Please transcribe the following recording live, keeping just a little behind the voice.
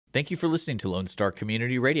Thank you for listening to Lone Star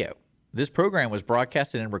Community Radio. This program was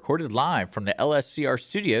broadcasted and recorded live from the LSCR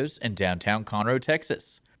studios in downtown Conroe,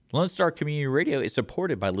 Texas. Lone Star Community Radio is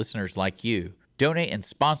supported by listeners like you. Donate and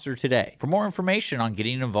sponsor today. For more information on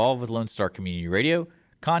getting involved with Lone Star Community Radio,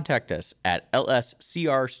 contact us at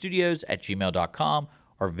lscrstudios@gmail.com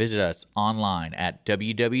or visit us online at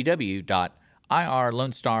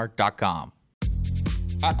www.irlonestar.com.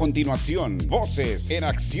 A continuación, Voces en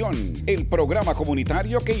Acción, el programa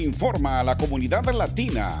comunitario que informa a la comunidad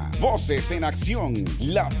latina. Voces en Acción,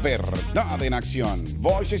 la verdad en acción.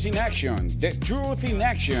 Voices in Action, the truth in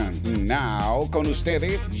action. Now, con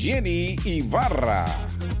ustedes, Jenny Ibarra.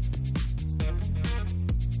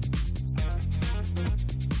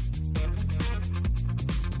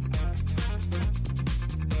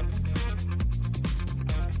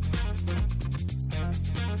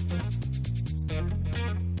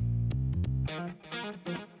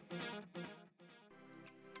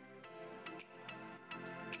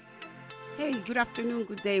 Hey, good afternoon,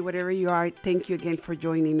 good day, wherever you are. Thank you again for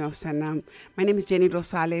joining us. And my name is Jenny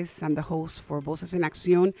Rosales. I'm the host for Voces en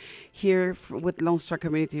Acción here with Lone Star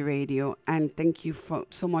Community Radio. And thank you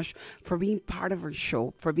so much for being part of our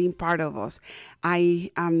show, for being part of us. In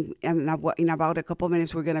about a couple of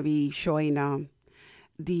minutes, we're going to be showing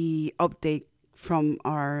the update from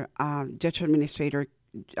our Judge Administrator,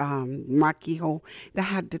 Mark Keough, that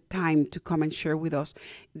had the time to come and share with us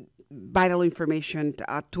vital information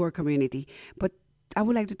to our community. But I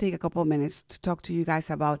would like to take a couple of minutes to talk to you guys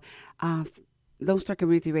about Lone Star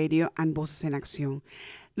Community Radio and Voces en Acción.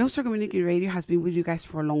 Lone Star Community Radio has been with you guys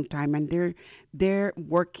for a long time, and they're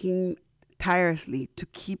working tirelessly to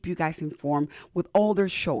keep you guys informed with all their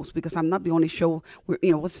shows, because I'm not the only show.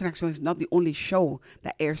 Voces en Acción is not the only show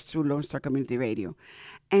that airs through Lone Star Community Radio.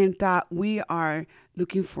 And we are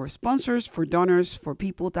looking for sponsors, for donors, for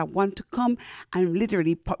people that want to come and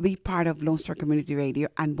literally be part of Lone Star Community Radio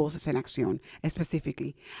and Voces en Acción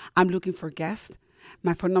specifically. I'm looking for guests.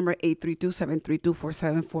 My phone number,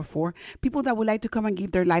 832-732-4744. People that would like to come and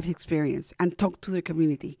give their life experience and talk to their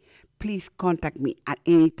community. Please contact me at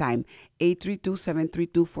any time,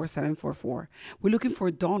 832-732-4744. We're looking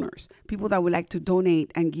for donors, people that would like to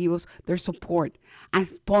donate and give us their support, and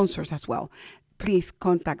sponsors as well. Please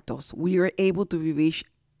contact us. We are able to be reached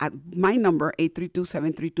at my number,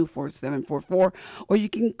 832-732-4744, or you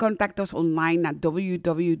can contact us online at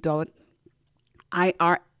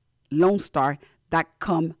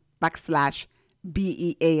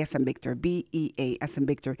www.irlonestar.com/BEA as in Victor, BEA as in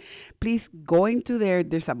Victor. Please go into there.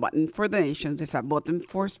 There's a button for donations. There's a button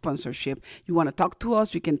for sponsorship. You want to talk to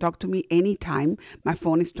us, you can talk to me anytime. My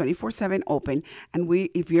phone is 24/7 open. And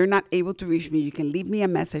if you're not able to reach me, you can leave me a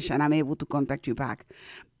message and I'm able to contact you back.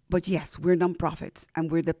 But yes, we're nonprofits and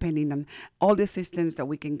we're depending on all the assistance that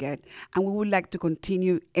we can get. And we would like to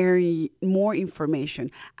continue airing more information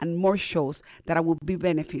and more shows that will be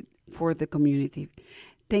benefit for the community.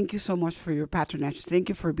 Thank you so much for your patronage. Thank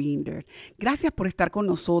you for being there. Gracias por estar con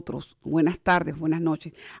nosotros. Buenas tardes, buenas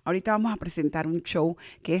noches. Ahorita vamos a presentar un show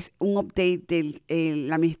que es un update del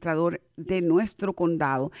administrador de nuestro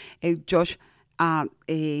condado, el judge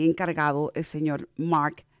encargado, el señor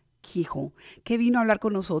Mark Keough, que vino a hablar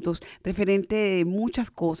con nosotros referente de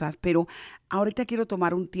muchas cosas, pero ahorita quiero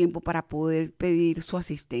tomar un tiempo para poder pedir su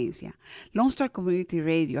asistencia. Lone Star Community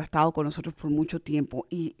Radio ha estado con nosotros por mucho tiempo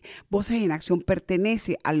y Voces en Acción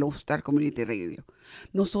pertenece a Lone Star Community Radio.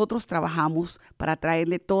 Nosotros trabajamos para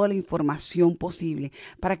traerle toda la información posible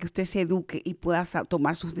para que usted se eduque y pueda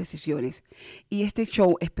tomar sus decisiones. Y este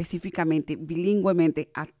show específicamente, bilingüemente,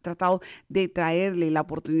 ha tratado de traerle la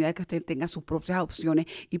oportunidad de que usted tenga sus propias opciones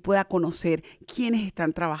y pueda conocer quiénes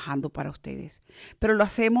están trabajando para ustedes. Pero lo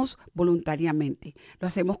hacemos voluntariamente, lo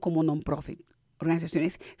hacemos como non-profit,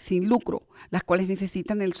 organizaciones sin lucro, las cuales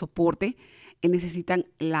necesitan el soporte, necesitan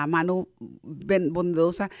la mano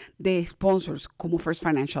bondadosa de sponsors como First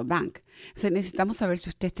Financial Bank. O sea, necesitamos saber si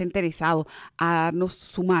usted está interesado a darnos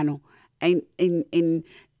su mano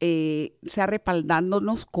sea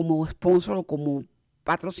respaldándonos como sponsor o como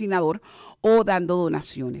patrocinador o dando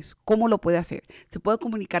donaciones. ¿Cómo lo puede hacer? Se puede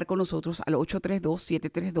comunicar con nosotros al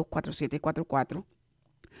 832-732-4744.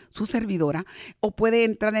 Su servidora, o puede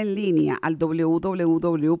entrar en línea al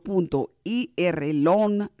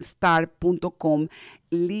www.irlonestar.com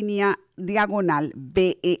 /BEA.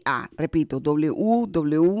 Repito,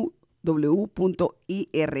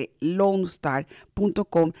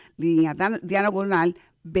 www.irlonestar.com /diagonal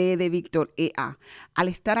B de Víctor EA. Al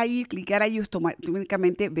estar ahí, clicar ahí,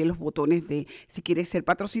 automáticamente ve los botones de si quiere ser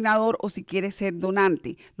patrocinador o si quiere ser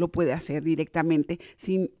donante. Lo puede hacer directamente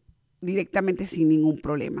sin ningún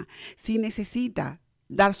problema. Si necesita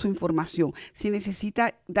dar su información, si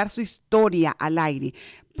necesita dar su historia al aire,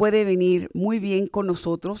 puede venir muy bien con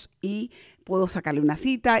nosotros y puedo sacarle una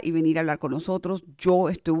cita y venir a hablar con nosotros. Yo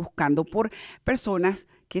estoy buscando por personas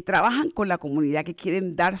que trabajan con la comunidad, que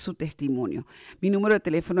quieren dar su testimonio. Mi número de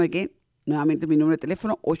teléfono es nuevamente mi número de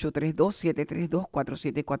teléfono,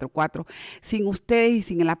 832-732-4744. Sin ustedes y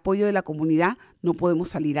sin el apoyo de la comunidad no podemos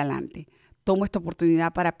salir adelante. Tomo esta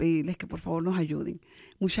oportunidad para pedirles que por favor nos ayuden.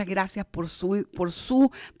 Muchas gracias por su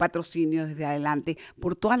patrocinio desde adelante,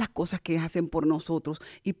 por todas las cosas que hacen por nosotros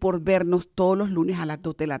y por vernos todos los lunes a las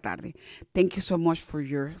 2 de la tarde. Thank you so much for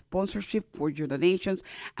your sponsorship, for your donations,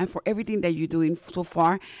 and for everything that you're doing so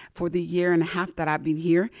far for the year and a half that I've been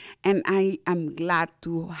here. And I am glad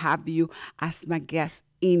to have you as my guest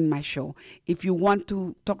in my show. If you want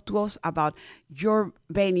to talk to us about your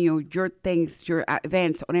venue, your things, your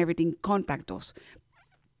events, on everything, contact us.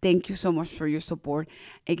 Thank you so much for your support.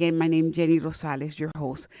 Again, my name is Jenny Rosales, your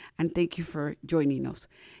host, and thank you for joining us.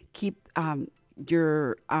 Keep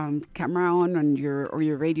your camera on or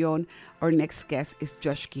your radio on. Our next guest is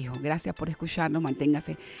Josh Keough. Gracias por escucharnos.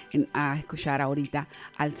 Manténgase a escuchar ahorita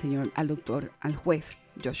al juez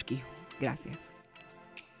Josh Keough. Gracias.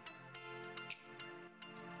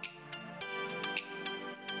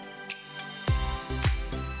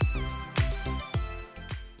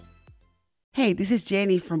 Hey, this is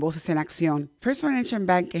Jenny from Voces en Acción. First Financial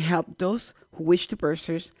Bank can help those who wish to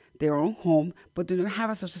purchase their own home but do not have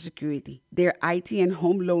a Social Security. Their IT and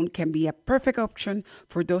home loan can be a perfect option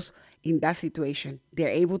for those in that situation. They're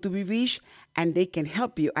able to be reached and they can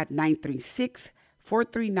help you at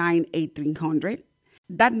 936-439-1800.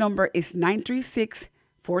 That number is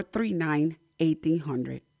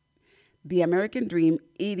 936-439-1800. The American dream,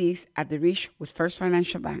 it is at the reach with First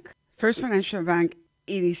Financial Bank. First Financial Bank,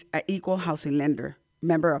 it is an equal housing lender,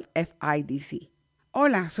 member of FIDC.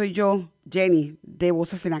 Hola, soy yo, Jenny, de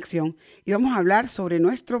Voces en Acción, y vamos a hablar sobre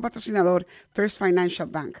nuestro patrocinador, First Financial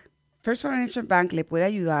Bank. First Financial Bank le puede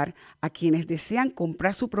ayudar a quienes desean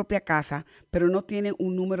comprar su propia casa, pero no tienen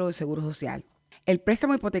un número de seguro social. El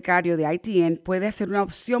préstamo hipotecario de ITN puede ser una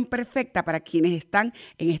opción perfecta para quienes están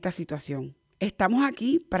en esta situación. Estamos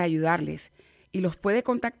aquí para ayudarles y los puede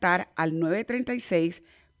contactar al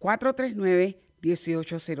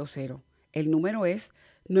 936-439-1800. El número es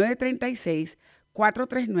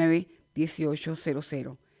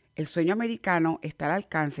 936-439-1800. El sueño americano está al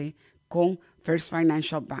alcance con First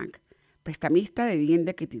Financial Bank. Prestamista de vivienda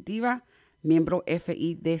adquisitiva, miembro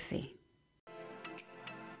FIDC.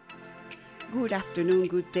 Good afternoon,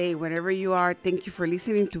 good day, wherever you are. Thank you for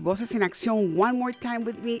listening to Voces en Acción one more time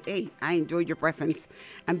with me. Hey, I enjoyed your presence.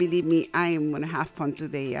 And believe me, I am going to have fun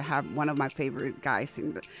today. I have one of my favorite guys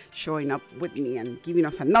showing up with me and giving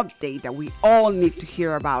us an update that we all need to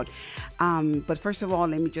hear about. But first of all,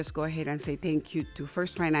 let me just go ahead and say thank you to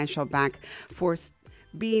First Financial Bank for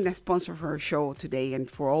being a sponsor for our show today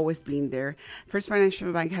and for always being there. First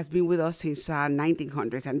Financial Bank has been with us since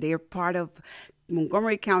 1900s, and they are part of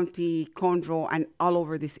Montgomery County, Conroe, and all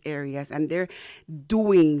over these areas. And they're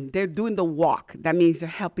doing the walk. That means they're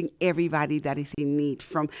helping everybody that is in need,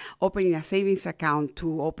 from opening a savings account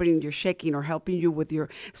to opening your checking or helping you with your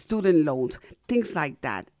student loans, things like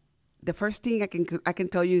that. The first thing I can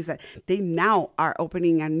tell you is that they now are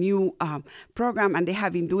opening a new program, and they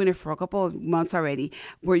have been doing it for a couple of months already,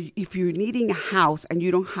 where if you're needing a house and you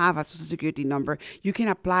don't have a Social Security number, you can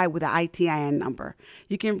apply with an ITIN number.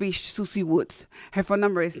 You can reach Susie Woods. Her phone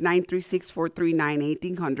number is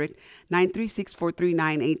 936-439-1800,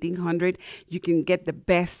 936-439-1800. You can get the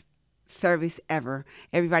best service ever.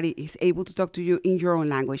 Everybody is able to talk to you in your own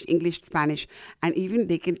language, English, Spanish, and even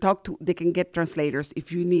they can get translators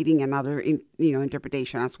if you're needing another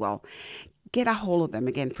interpretation as well. Get a hold of them.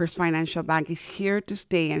 Again, First Financial Bank is here to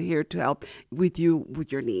stay and here to help with you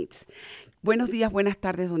with your needs. Buenos días, buenas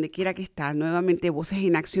tardes, donde quiera que estén. Nuevamente, Voces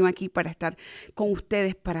en Acción aquí para estar con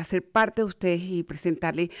ustedes, para ser parte de ustedes y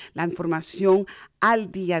presentarles la información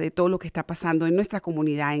al día de todo lo que está pasando en nuestra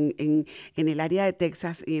comunidad, en el área de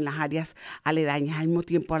Texas y en las áreas aledañas, al mismo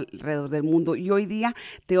tiempo alrededor del mundo. Y hoy día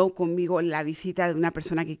tengo conmigo la visita de una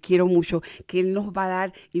persona que quiero mucho, que él nos va a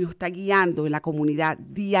dar y nos está guiando en la comunidad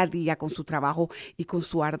día a día con su trabajo y con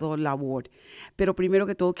su ardua labor. Pero primero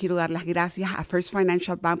que todo quiero dar las gracias a First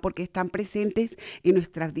Financial Bank porque están presentes en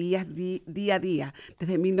nuestras días día a día,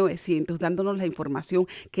 desde 1900, dándonos la información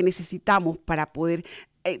que necesitamos para poder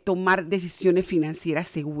tomar decisiones financieras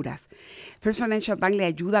seguras. First Financial Bank le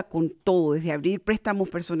ayuda con todo, desde abrir préstamos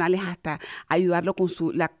personales hasta ayudarlo con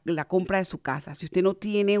la compra de su casa. Si usted no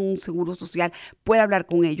tiene un seguro social, puede hablar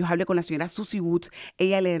con ellos. Hable con la señora Susie Woods,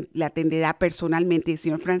 ella le atenderá personalmente, el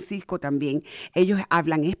señor Francisco también. Ellos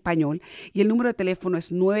hablan español y el número de teléfono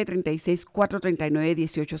es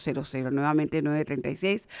 936-439-1800. Nuevamente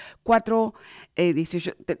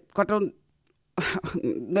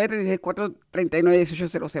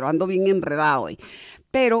 936-439-1800. Ando bien enredado hoy.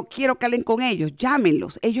 Pero quiero que hablen con ellos,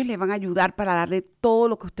 llámenlos. Ellos les van a ayudar para darle todo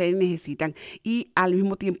lo que ustedes necesitan y al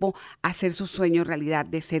mismo tiempo hacer su sueño realidad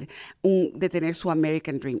de tener su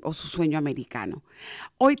American Dream o su sueño americano.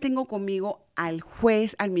 Hoy tengo conmigo al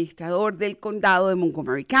juez administrador del condado de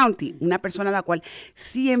Montgomery County, una persona a la cual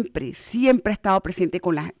siempre ha estado presente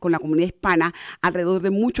con la comunidad hispana alrededor de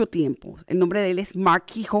mucho tiempo. El nombre de él es Mark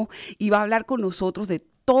Keough y va a hablar con nosotros de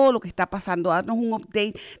todo lo que está pasando, darnos un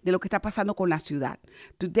update de lo que está pasando con la ciudad.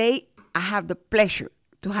 Today, I have the pleasure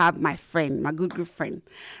to have my good friend,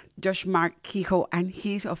 Judge Mark Keough, and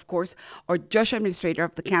he's, of course, our Judge Administrator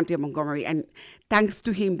of the County of Montgomery. And thanks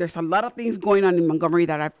to him, there's a lot of things going on in Montgomery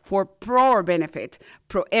that are for our benefit,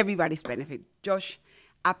 everybody's benefit. Judge,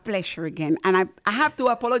 a pleasure again. And I have to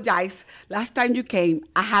apologize. Last time you came,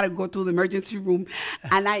 I had to go to the emergency room,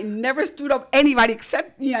 and I never stood up anybody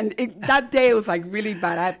except me. And that day it was like really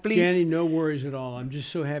bad. Please. Jenny, no worries at all. I'm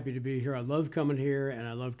just so happy to be here. I love coming here, and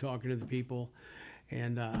I love talking to the people.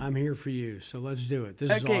 And I'm here for you, so let's do it. This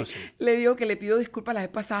is awesome. Le digo que le pido disculpas, la vez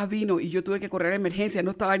pasada vino y yo tuve que correr a emergencia,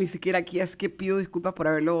 no estaba ni siquiera aquí, así que pido disculpas por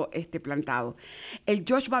haberlo plantado. El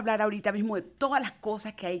Josh va a hablar ahorita mismo de todas las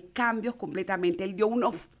cosas que hay, cambios completamente. Él dio un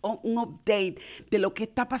update de lo que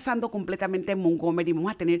está pasando completamente en Montgomery.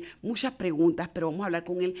 Vamos a tener muchas preguntas, pero vamos a hablar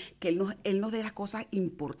con él, que él nos dé las cosas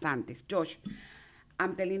importantes. Josh,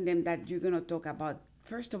 I'm telling them that you're going to talk about.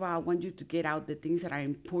 First of all, I want you to get out the things that are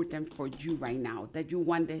important for you right now, that you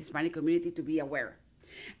want the Hispanic community to be aware.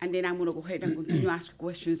 And then I'm going to go ahead and continue to ask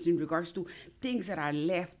questions in regards to things that are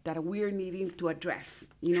left that we're needing to address.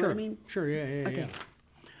 You know what I mean? Sure, yeah. Okay.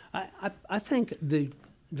 I think the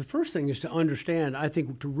first thing is to understand, I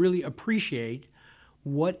think, to really appreciate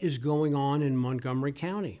what is going on in Montgomery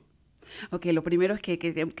County. Okay, lo primero es que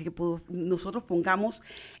nosotros pongamos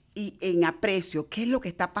en aprecio qué es lo que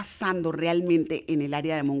está pasando realmente en el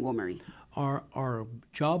área de Montgomery. Our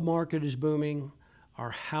job market is booming.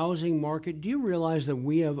 Our housing market. Do you realize that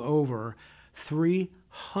we have over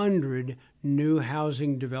 300 new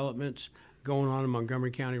housing developments going on in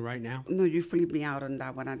Montgomery County right now? No, you flipped me out on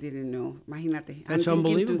that one. I didn't know. Imagínate. That's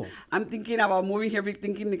unbelievable. I'm thinking about moving here,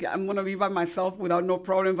 thinking I'm going to be by myself without no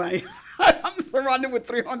problem, but I'm surrounded with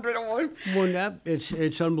 300 of them. Well,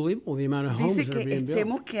 it's unbelievable the amount of homes Dice that are being que built.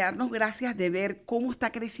 tenemos que darnos gracias de ver cómo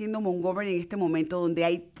está creciendo Montgomery en este momento, donde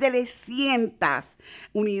hay 300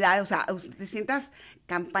 unidades, o sea, 300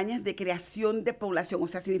 campañas de creación de población, o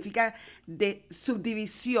sea, significa de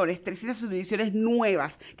subdivisiones, 300 subdivisiones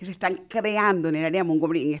nuevas que se están creando en el área de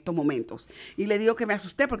Montgomery en estos momentos. Y le digo que me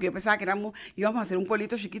asusté porque yo pensaba que íbamos a ser un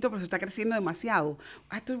pueblito chiquito, pero se está creciendo demasiado.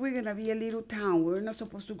 I thought we were going to be a little town. We're not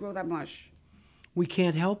supposed to grow that much. We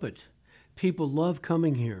can't help it. People love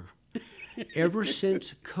coming here. Ever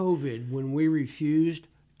since COVID, when we refused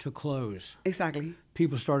to close, Exactly.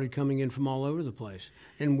 people started coming in from all over the place,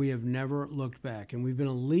 and we have never looked back. And we've been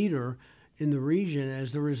a leader in the region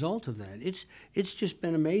as the result of that. It's just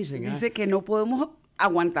been amazing. Dice que no podemos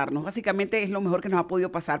aguantarnos. Básicamente es lo mejor que nos ha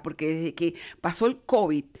podido pasar porque desde que pasó el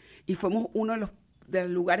COVID y fuimos uno de los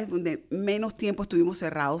lugares donde menos tiempo estuvimos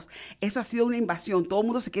cerrados, eso ha sido una invasión. Todo el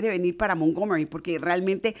mundo se quiere venir para Montgomery porque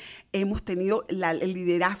realmente hemos tenido el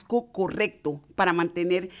liderazgo correcto para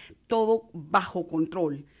mantener todo bajo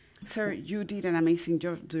control. Sir, you did an amazing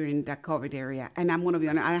job during that COVID area, and I'm going to be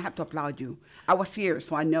honest, I have to applaud you. I was here,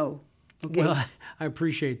 so I know. Okay. Well, I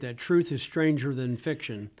appreciate that. Truth is stranger than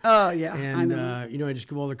fiction. Oh, yeah, And, I know. I just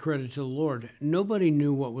give all the credit to the Lord. Nobody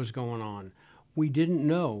knew what was going on. We didn't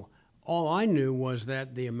know. All I knew was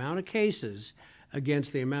that the amount of cases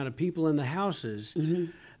against the amount of people in the houses,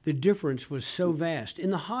 the difference was so vast.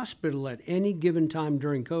 In the hospital at any given time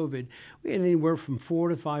during COVID, we had anywhere from 4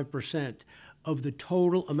 to 5% of the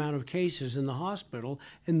total amount of cases in the hospital,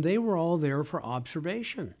 and they were all there for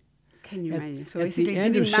observation. Can you imagine? So At the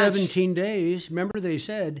end of 17 days, remember they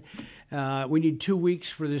said, we need 2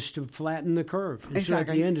 weeks for this to flatten the curve. And so at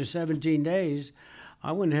the end of 17 days,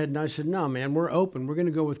 I went ahead and I said, no, man, we're open. We're going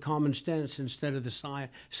to go with common sense instead of the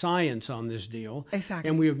science on this deal. Exactly.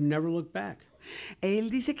 And we have never looked back. Él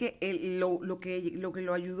dice que lo que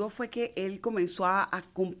lo ayudó fue que él comenzó a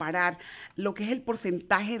comparar lo que es el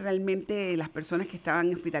porcentaje realmente de las personas que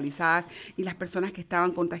estaban hospitalizadas y las personas que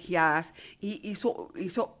estaban contagiadas, y hizo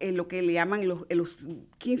lo que le llaman los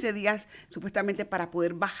 15 días supuestamente para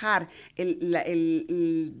poder bajar lo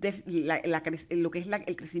que es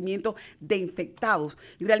el crecimiento de infectados.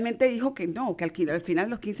 Y realmente dijo que no, que al final de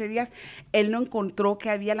los 15 días él no encontró que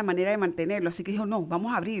había la manera de mantenerlo, así que dijo, no,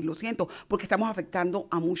 vamos a abrir, lo siento, porque estamos afectando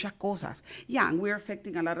a muchas cosas. Yeah, and we're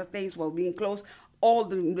affecting a lot of things while being closed. All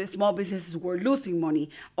the small businesses were losing money.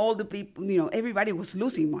 All the people, everybody was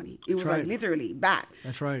losing money. It was like literally bad.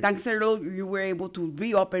 That's right. Thanks to Lord, you were able to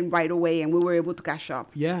reopen right away, and we were able to cash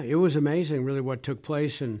up. Yeah, it was amazing, really, what took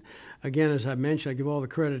place. And again, as I mentioned, I give all the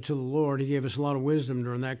credit to the Lord. He gave us a lot of wisdom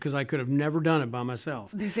during that because I could have never done it by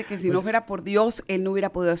myself. Dice que si no fuera por Dios, él no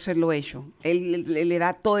hubiera podido hacerlo hecho. Él le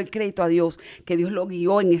da todo el crédito a Dios, que Dios lo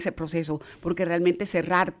guió en ese proceso, porque realmente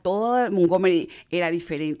cerrar todo Montgomery era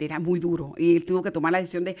diferente, era muy duro. Y él tuvo que tomar la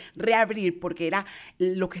decisión de reabrir, porque era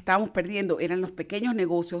lo que estábamos perdiendo, eran los pequeños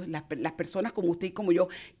negocios, las personas como usted y como yo,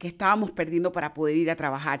 que estábamos perdiendo para poder ir a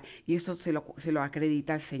trabajar. Y eso se lo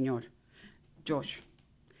acredita el Señor. Josh.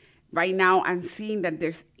 Right now, I'm seeing that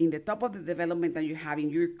there's, in the top of the development that you're having,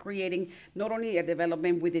 you're creating not only a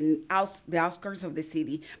development within the outskirts of the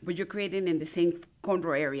city, but you're creating in the same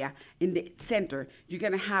Conroe area, in the center. You're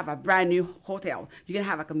going to have a brand new hotel. You're going to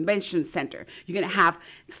have a convention center. You're going to have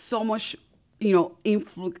so much,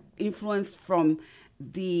 influence from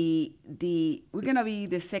we're going to be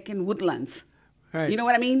the second Woodlands. Right. You know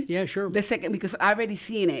what I mean? Yeah, sure. The second, because I've already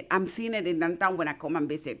seen it. I'm seeing it in downtown when I come and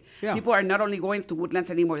visit. Yeah. People are not only going to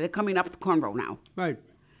Woodlands anymore, they're coming up to Conroe now. Right.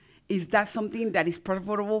 Is that something that is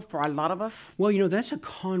profitable for a lot of us? Well, that's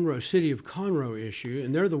a city of Conroe issue,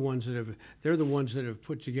 and they're the ones that have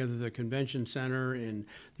put together the convention center and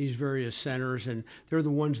these various centers, and they're the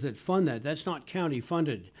ones that fund that. That's not county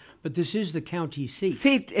funded, but this is the county seat.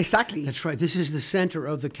 Seat, exactly. That's right. This is the center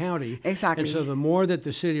of the county. Exactly. And so the more that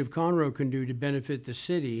the city of Conroe can do to benefit the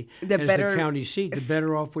city the as better, the county seat, the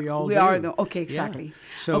better off we all we do. are. Okay, exactly. Yeah.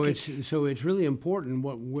 So okay. it's really important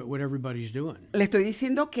what everybody's doing. Le estoy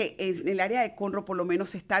diciendo que en el área de Conroe por lo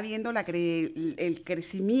menos se está viendo el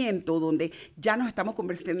crecimiento, donde ya nos estamos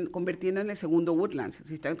convirtiendo en el segundo Woodlands.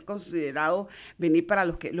 Si está considerado venir para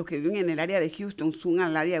los que viven en el área de Houston, suben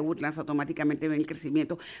al área de Woodlands, automáticamente ven el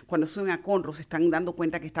crecimiento. Cuando suben a Conroe se están dando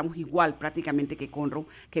cuenta que estamos igual prácticamente que Conroe,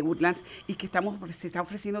 que Woodlands, y que se está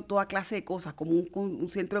ofreciendo toda clase de cosas, como un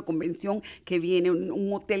centro de convención que viene,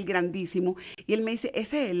 un hotel grandísimo. Y él me dice,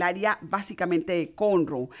 ese es el área básicamente de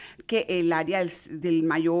Conroe, que el área del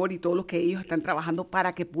mayor y todo lo que ellos están trabajando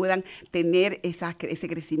para que puedan tener ese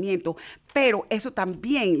crecimiento. Pero eso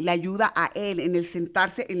también le ayuda a él en el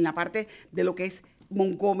sentarse en la parte de lo que es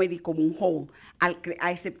Montgomery como un whole,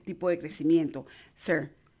 a ese tipo de crecimiento.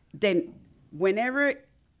 Sir, then whenever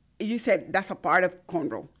you said that's a part of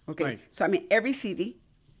Conroe, okay? Right. So, I mean, every city,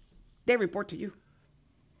 they report to you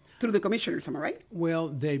through the commissioners, am I right?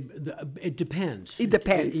 Well, it depends. It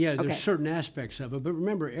depends. Yeah, there's okay. certain aspects of it. But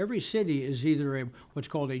remember, every city is either what's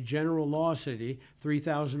called a general law city,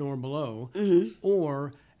 3,000 or below,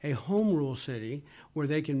 or a home rule city where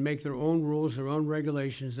they can make their own rules, their own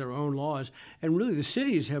regulations, their own laws. And really, the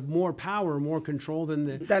cities have more power, more control than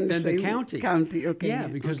the county. County, okay. Yeah,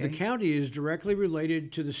 because the county is directly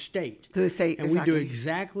related to the state. To the state, and exactly. we do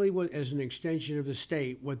exactly what, as an extension of the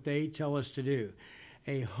state, what they tell us to do.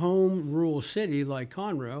 A home rule city like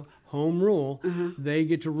Conroe, home rule, they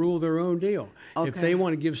get to rule their own deal. Okay. If they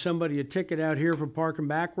want to give somebody a ticket out here for parking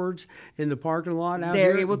backwards in the parking lot out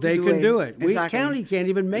They're here, able to they do can it. do it. We Exactly. county can't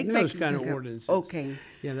even make those kind of ordinances. Okay.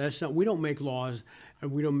 Yeah, that's not. We don't make laws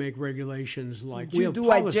and we don't make regulations like we You have do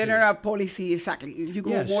policies. a general policy, exactly. You go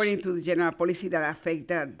Yes. more into the general policy that affect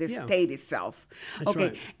the Yeah. state itself. That's Okay.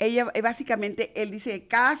 right. Ella básicamente él dice que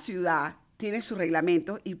cada ciudad tiene su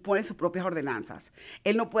reglamento y pone sus propias ordenanzas.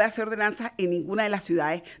 Él no puede hacer ordenanzas en ninguna de las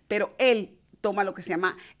ciudades, pero él toma lo que se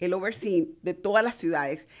llama el overseeing de todas las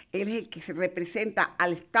ciudades. Él es el que se representa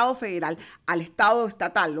al Estado federal, al Estado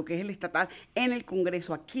estatal, lo que es el estatal, en el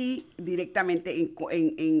Congreso, aquí directamente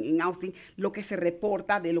en Austin, lo que se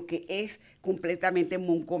reporta de lo que es completamente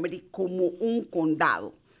Montgomery como un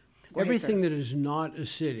condado. Go ahead, Everything sir. that is not a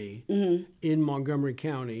city in Montgomery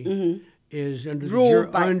County is under Ruled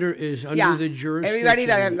by- under the jurisdiction. Everybody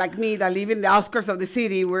that, like me, that live in the outskirts of the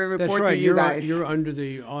city, we That's report right. to you guys. You're under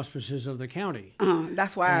the auspices of the county.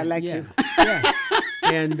 That's why I like yeah. you. Yeah.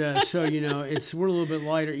 And so we're a little bit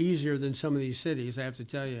lighter, easier than some of these cities. I have to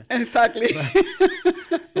tell you. Exactly.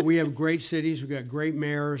 But we have great cities. We've got great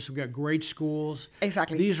mayors. We've got great schools.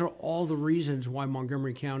 Exactly. These are all the reasons why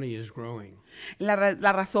Montgomery County is growing.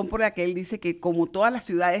 La razón por la que él dice que como todas las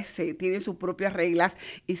ciudades tienen sus propias reglas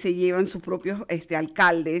y se llevan sus propios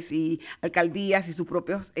alcaldes y alcaldías y sus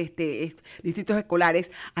propios distritos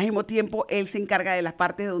escolares, al mismo tiempo él se encarga de la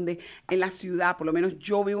parte donde en la ciudad, por lo menos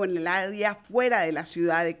yo vivo en el área fuera de la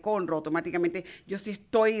ciudad de Conroe, automáticamente yo sí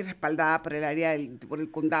estoy respaldada por el área por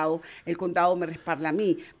el condado me respalda a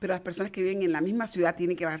mí, pero las personas que viven en la misma ciudad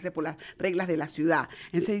tienen que bajarse por las reglas de la ciudad.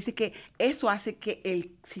 Entonces dice que eso hace que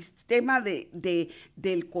el sistema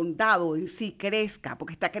del condado en sí crezca,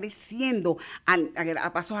 porque está creciendo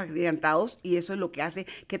a pasos agigantados, y eso es lo que hace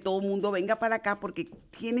que todo el mundo venga para acá, porque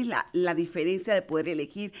tienes la diferencia de poder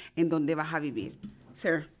elegir en dónde vas a vivir.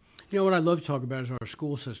 Sir. You know what I love to talk about is our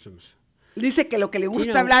school systems. Dice que lo que le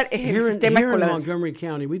gusta hablar es el sistema escolar. Here in Montgomery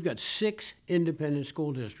County, we've got 6 independent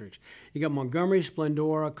school districts. You got Montgomery,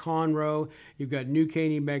 Splendora, Conroe, you've got New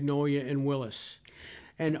Caney, Magnolia, and Willis.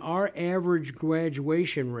 And our average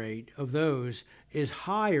graduation rate of those is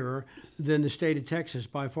higher than the state of Texas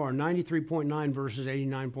by far, 93.9 versus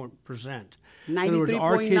 89%. In other words,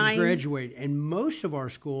 our kids graduate, and most of our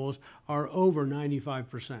schools are over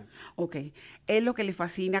 95%. Okay. Es lo que le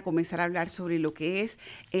fascina comenzar a hablar sobre lo que es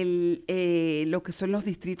lo que son los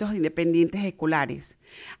distritos independientes escolares.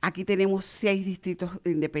 Aquí tenemos 6 distritos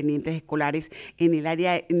independientes escolares en el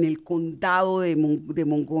área, en el condado de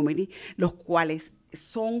Montgomery, los cuales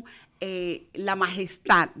son la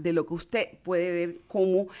majestad de lo que usted puede ver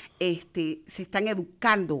cómo se están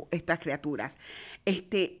educando estas criaturas.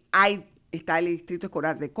 Está el distrito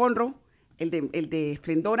escolar de Conroe, el de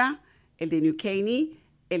Splendora, el de New Caney,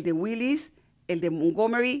 el de Willis, el de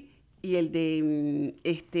Montgomery y el de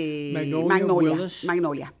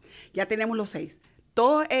Magnolia. Ya tenemos los 6.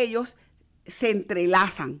 Todos ellos se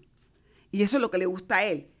entrelazan, y eso es lo que le gusta a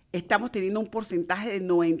él. Estamos teniendo un porcentaje de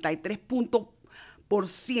 93%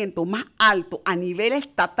 más alto a nivel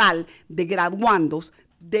estatal de graduandos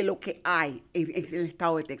de lo que hay en el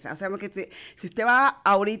estado de Texas. O sea, que si usted va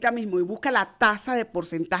ahorita mismo y busca la tasa de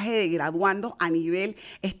porcentaje de graduandos a nivel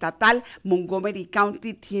estatal, Montgomery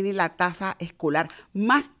County tiene la tasa escolar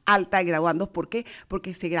más alta de graduandos. ¿Por qué?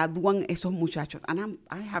 Porque se gradúan esos muchachos. And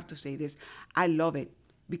I have to say this, I love it,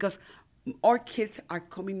 because our kids are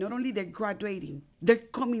coming, not only they're graduating, they're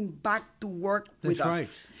coming back to work with us. Right.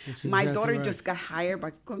 That's My exactly daughter right. just got hired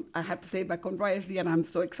by, I have to say, by Conroe SD, and I'm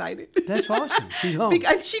so excited. That's awesome. She's home.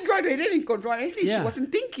 And she graduated in Conroe SD. Yeah. She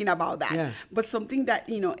wasn't thinking about that. Yeah. But something that,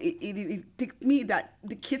 it ticked me that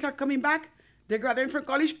the kids are coming back, they're graduating from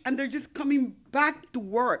college, and they're just coming back to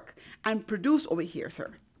work and produce over here,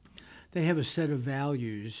 sir. They have a set of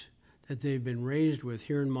values that they've been raised with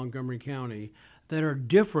here in Montgomery County that are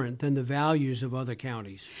different than the values of other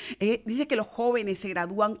counties. Dice que los jóvenes se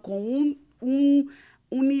gradúan con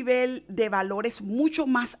un nivel de valores mucho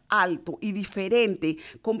más alto y diferente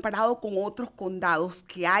comparado con otros condados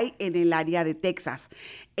que hay en el área de Texas.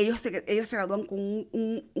 Ellos se gradúan con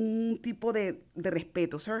un tipo de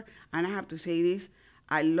respeto, sir. And I have to say this,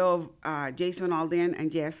 I love Jason Aldean,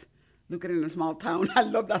 and yes, look at it in a small town. I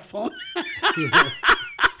love that song. Yeah.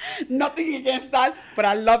 Nothing against that, but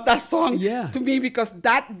I love that song Yeah. to me, because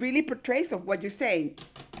that really portrays of what you're saying.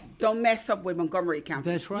 Don't mess up with Montgomery County.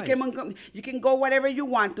 That's right. You can go whatever you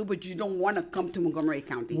want to, but you don't want to come to Montgomery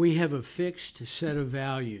County. We have a fixed set of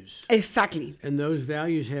values. Exactly. And those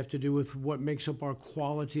values have to do with what makes up our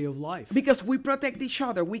quality of life. Because we protect each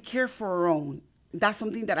other. We care for our own. That's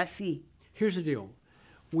something that I see. Here's the deal.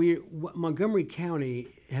 Montgomery County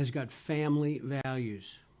has got family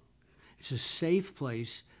values. It's a safe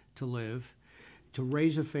place to live, to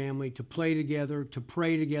raise a family, to play together, to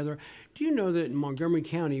pray together. Do you know that in Montgomery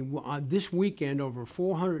County, this weekend, over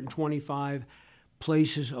 425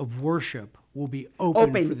 places of worship will be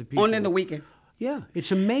open for the people? Only in the weekend. Yeah,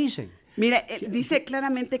 it's amazing. Mira, dice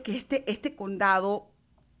claramente que este condado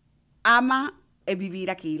ama vivir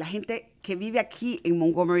aquí. La gente que vive aquí en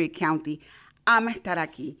Montgomery County ama estar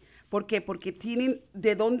aquí. ¿Por qué? Porque tienen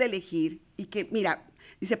de dónde elegir. Y que, mira,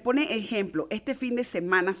 dice, pone ejemplo, este fin de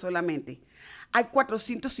semana solamente hay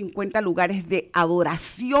 450 lugares de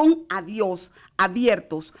adoración a Dios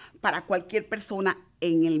abiertos para cualquier persona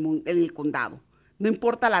en el condado. No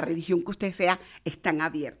importa la religión que usted sea, están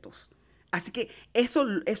abiertos. Así que eso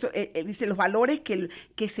dice, los valores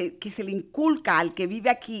que se le inculca al que vive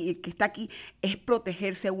aquí y que está aquí es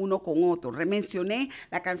protegerse uno con otro. Remencioné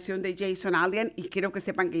la canción de Jason Aldean y quiero que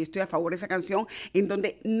sepan que yo estoy a favor de esa canción, en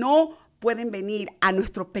donde no pueden venir a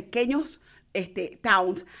nuestros pequeños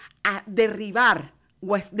towns a derribar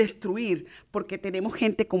o a destruir, porque tenemos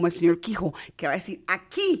gente como el señor Keough que va a decir,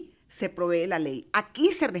 aquí se provee la ley,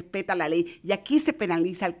 aquí se respeta la ley y aquí se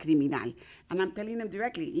penaliza al criminal. And I'm telling them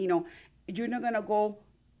directly, you're not going to go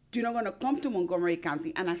you're not going to come to Montgomery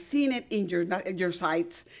County. And I've seen it in your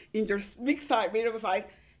sites, in your big site, video sites.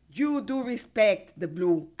 You do respect the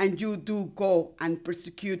blue, and you do go and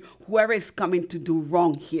persecute whoever is coming to do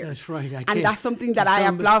wrong here. That's right. And that's something that I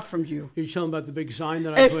applaud from you. You're telling about the big sign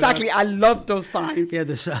that I put up? Exactly. I love those signs. Yeah,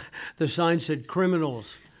 the sign said,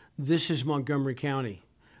 "Criminals, this is Montgomery County.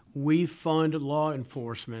 We fund law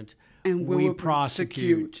enforcement. And we will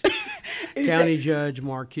prosecute." County Judge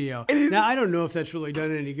Mark Keough. Now, I don't know if that's really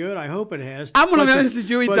done any good. I hope it has. I'm going to be honest with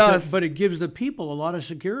you, it does. But it gives the people a lot of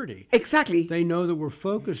security. Exactly. They know that we're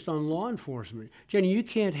focused on law enforcement. Jenny, you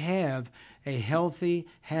can't have a healthy,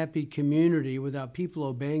 happy community without people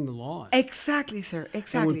obeying the laws. Exactly, sir.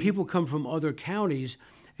 Exactly. And when people come from other counties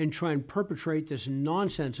and try and perpetrate this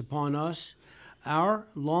nonsense upon us, our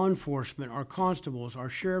law enforcement, our constables, our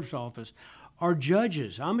sheriff's office, our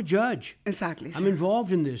judges. I'm a judge. Exactly. I'm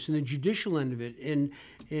involved in this, in the judicial end of it,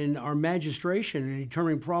 in our magistration and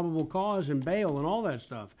determining probable cause and bail and all that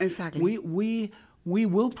stuff. Exactly. We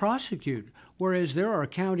will prosecute, whereas there are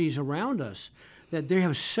counties around us that they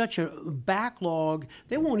have such a backlog,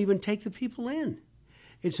 they won't even take the people in.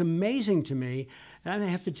 It's amazing to me, and I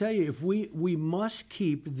have to tell you, if we must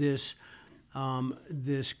keep this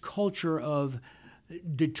this culture of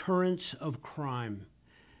deterrence of crime.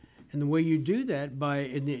 And the way you do that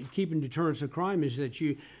by keeping deterrence of crime is that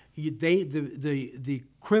the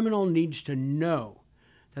criminal needs to know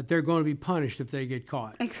that they're going to be punished if they get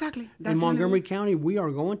caught. Exactly. In Montgomery County, we are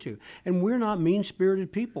going to. And we're not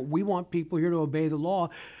mean-spirited people. We want people here to obey the law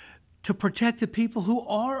to protect the people who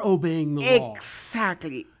are obeying the law.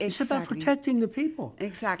 Exactly. It's about protecting the people.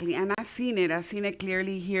 Exactly. And I've seen it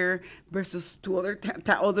clearly here versus to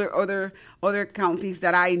other counties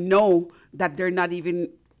that I know that they're not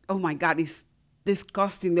even. Oh my God, it's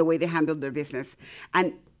disgusting the way they handle their business.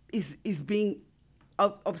 And it's being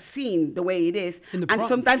obscene the way it is. And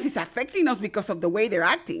sometimes it's affecting us because of the way they're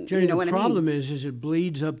acting. Jenny, you know what I mean? The problem is it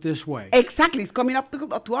bleeds up this way. Exactly. It's coming up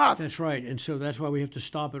to us. That's right. And so that's why we have to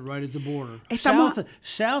stop it right at the border.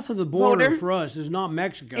 South of the border for us is not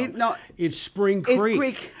Mexico. It's Spring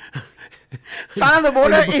Creek. South of the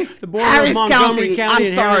border is the border Harris of Montgomery County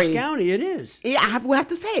I'm sorry. Harris County. It is. Yeah, we have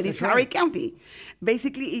to say it. It's That's Harris right. County.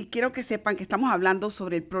 Basically, y quiero que sepan que estamos hablando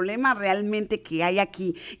sobre el problema realmente que hay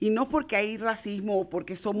aquí. Y no porque hay racismo o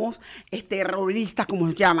porque somos terroristas, como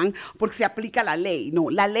nos llaman, porque se aplica la ley. No,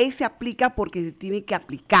 la ley se aplica porque se tiene que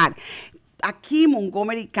aplicar. Aquí en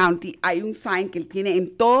Montgomery County hay un sign que él tiene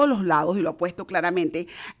en todos los lados y lo ha puesto claramente.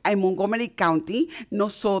 En Montgomery County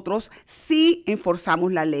nosotros sí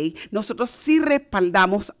enforzamos la ley, nosotros sí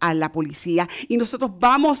respaldamos a la policía y nosotros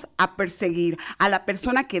vamos a perseguir a la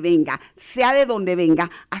persona que venga, sea de donde venga,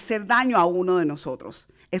 a hacer daño a uno de nosotros.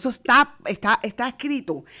 Eso está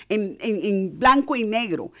escrito en blanco y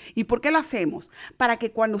negro. ¿Y por qué lo hacemos? Para que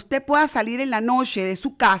cuando usted pueda salir en la noche de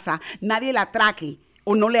su casa, nadie la atraque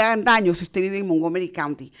o no le hagan daño si usted vive en Montgomery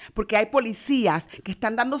County. Porque hay policías que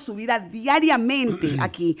están dando su vida diariamente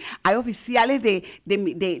aquí. Hay oficiales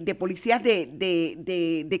de policías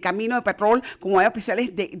de camino de patrol, como hay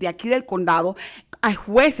oficiales de aquí del condado. Hay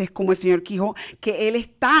jueces como el señor Keough que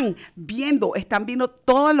están viendo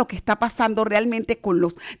todo lo que está pasando realmente con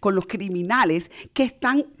los criminales que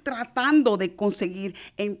están tratando de conseguir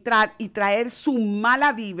entrar y traer su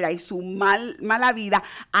mala vibra y su mala vida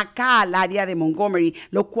acá al área de Montgomery,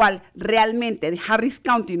 lo cual realmente de Harris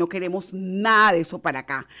County no queremos nada de eso para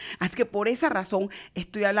acá. Así que por esa razón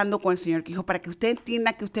estoy hablando con el señor Keough para que usted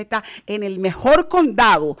entienda que usted está en el mejor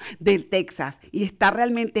condado de Texas y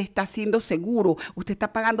está siendo seguro. Usted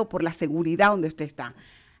está pagando por la seguridad donde usted está.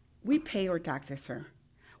 We pay our taxes, sir.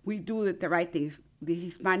 We do the right things. The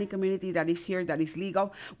Hispanic community that is here, that is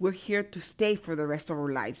legal, we're here to stay for the rest of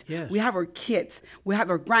our lives. Yes. We have our kids. We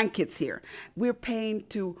have our grandkids here. We're paying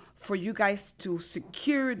for you guys to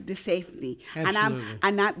secure the safety. Absolutely.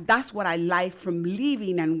 And that's what I like from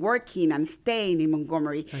living and working and staying in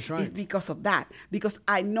Montgomery. That's right. Is because of that. Because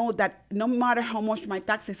I know that no matter how much my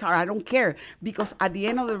taxes are, I don't care. Because at the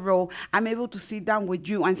end of the road, I'm able to sit down with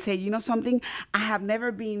you and say, you know something? I have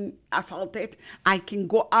never been assaulted. I can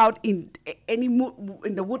go out in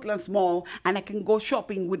the Woodlands Mall and I can go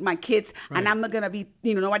shopping with my kids, right. And I'm not going to be,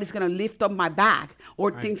 nobody's going to lift up my bag or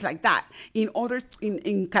right. things like that.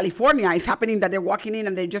 In California, it's happening that they're walking in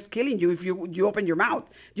and they're just killing you if you open your mouth.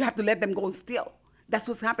 You have to let them go and steal. That's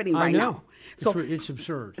what's happening right now. So it's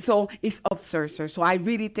absurd. So it's absurd, sir. So I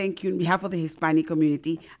really thank you on behalf of the Hispanic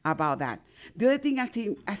community about that. The other thing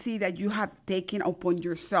I see that you have taken upon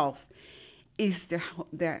yourself is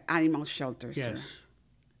the animal shelter, yes. sir.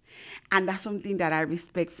 And that's something that I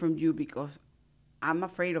respect from you because I'm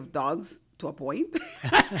afraid of dogs to a point.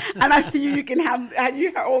 And I see you can have, and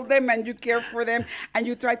you hold them and you care for them and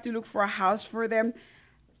you try to look for a house for them.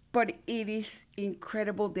 But it is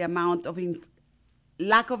incredible the amount of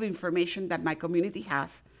lack of information that my community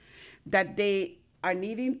has, that they are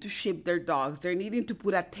needing to ship their dogs. They're needing to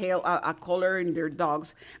put a collar in their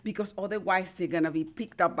dogs, because otherwise they're going to be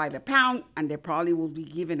picked up by the pound and they probably will be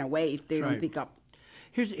given away if they don't pick up.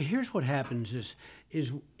 Here's what happens is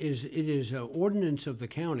it is an ordinance of the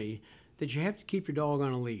county that you have to keep your dog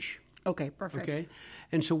on a leash. Okay, perfect. Okay,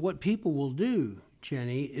 and so what people will do,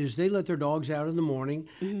 Jenny, is they let their dogs out in the morning,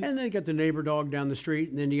 and they got the neighbor dog down the street,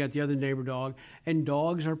 and then you got the other neighbor dog, and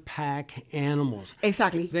dogs are pack animals.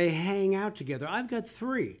 Exactly. They hang out together. I've got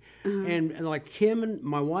 3, and like Kim and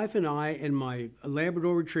my wife and I and my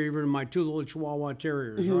Labrador Retriever and my 2 little Chihuahua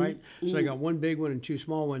Terriers, right? So I got 1 big one and 2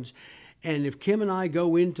 small ones. And if Kim and I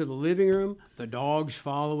go into the living room, the dogs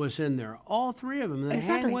follow us in there. All 3 of them, they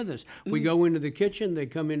hang with us. If we go into the kitchen, they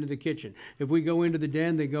come into the kitchen. If we go into the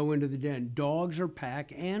den, they go into the den. Dogs are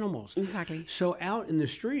pack animals. Exactly. So out in the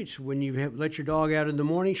streets, when you let your dog out in the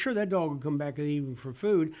morning, sure, that dog will come back in the evening for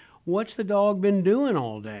food. What's the dog been doing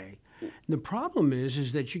all day? And the problem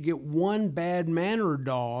is that you get one bad-mannered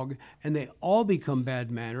dog, and they all become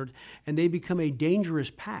bad-mannered, and they become a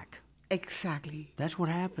dangerous pack. Exactly. That's what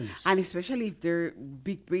happens. And especially if they're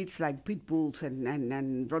big breeds like pit bulls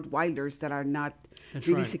and Rottweilers that are not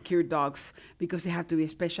really secure dogs, because they have to be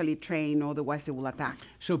specially trained, otherwise they will attack.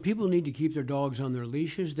 So people need to keep their dogs on their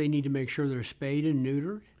leashes. They need to make sure they're spayed and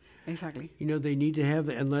neutered. Exactly. You know, they need to have,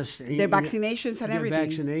 unless... Their vaccinations and everything.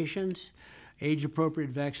 Vaccinations,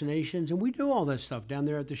 age-appropriate vaccinations, and we do all that stuff down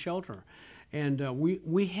there at the shelter. And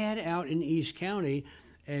we had out in East County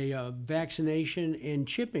a vaccination and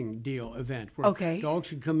chipping deal event where dogs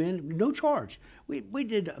could come in, no charge. We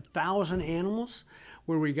did 1,000 animals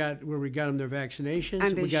where we got them their vaccinations,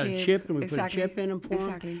 and we got a chip, and we put a chip in them for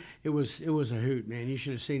them. It was a hoot, man. You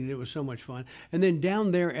should have seen it. It was so much fun. And then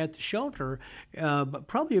down there at the shelter, but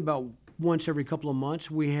probably about once every couple of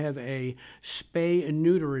months, we have a spay and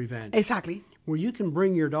neuter event. Exactly. Where you can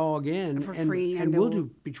bring your dog in for free, and we'll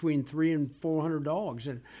do between 300 and 400 dogs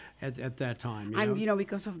at that time. You know,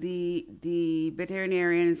 because of the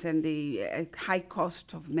veterinarians and the high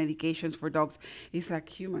cost of medications for dogs, it's like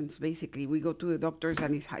humans basically. We go to the doctors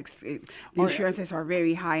and the insurances are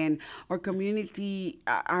very high, and our community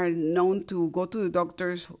are known to go to the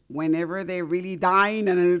doctors whenever they're really dying,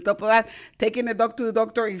 and on top of that, taking the dog to the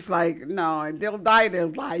doctor is like, no, they'll die.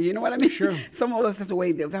 You know what I mean? Sure. Some of us, that's the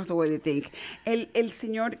way they think. El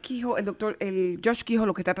señor Keough, el Josh Keough,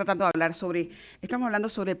 lo que está tratando de hablar estamos hablando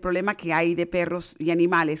sobre el problema que hay de perros y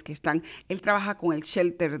animales que están. Él trabaja con el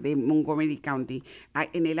shelter de Montgomery County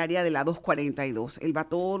en el área de la 242. Él va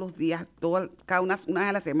todos los días, cada una vez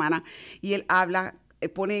a la semana, y él habla,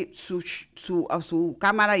 pone su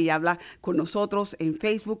cámara y habla con nosotros en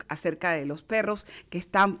Facebook acerca de los perros que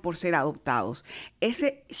están por ser adoptados.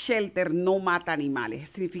 Ese shelter no mata animales,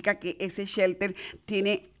 significa que ese shelter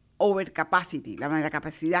tiene overcapacity, la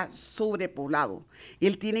capacidad sobrepoblado. Y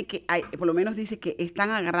él tiene por lo menos dice que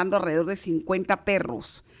están agarrando alrededor de 50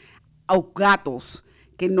 perros o gatos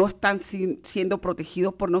que no están siendo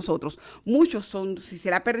protegidos por nosotros. Muchos son, si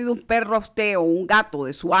se le ha perdido un perro a usted o un gato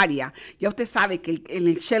de su área, ya usted sabe que en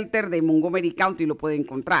el shelter de Montgomery County lo puede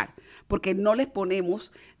encontrar, porque no le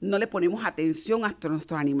ponemos atención a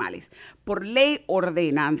nuestros animales. Por ley de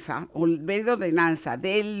ordenanza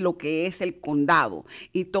de lo que es el condado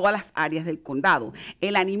y todas las áreas del condado,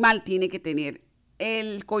 el animal tiene que tener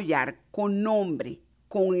el collar con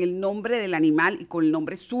el nombre del animal y con el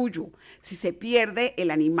nombre suyo. Si se pierde,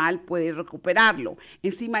 el animal puede recuperarlo.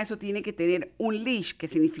 Encima de eso tiene que tener un leash, que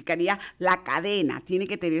significaría la cadena. Tiene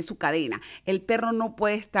que tener su cadena. El perro no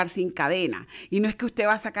puede estar sin cadena. Y no es que usted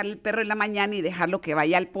va a sacar el perro en la mañana y dejarlo que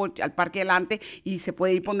vaya al parque delante y se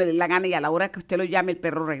puede ir ponerle la gana, y a la hora que usted lo llame el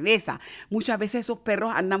perro regresa. Muchas veces esos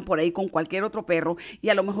perros andan por ahí con cualquier otro perro, y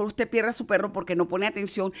a lo mejor usted pierde a su perro porque no pone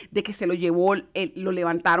atención de que se lo llevó, lo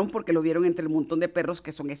levantaron porque lo vieron entre el montón de perros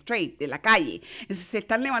que son straight de la calle. Entonces se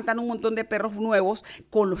están levantando un montón de perros nuevos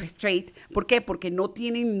con los straight. ¿Por qué? Porque no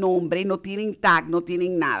tienen nombre, no tienen tag, no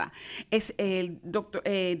tienen nada. El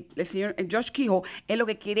señor Josh Keough, él lo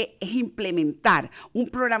que quiere es implementar un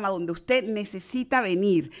programa donde usted necesita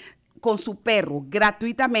venir con su perro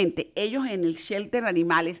gratuitamente. Ellos en el shelter de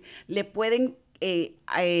animales le pueden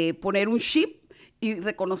poner un chip y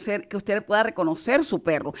reconocer, que usted pueda reconocer su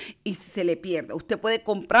perro. Y si se le pierde, usted puede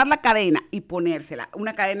comprar la cadena y ponérsela.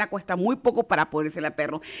 Una cadena cuesta muy poco para ponérsela al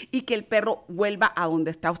perro y que el perro vuelva a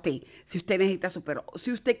donde está usted, si usted necesita su perro.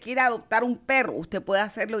 Si usted quiere adoptar un perro, usted puede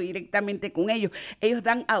hacerlo directamente con ellos. Ellos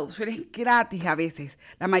dan adopciones gratis a veces,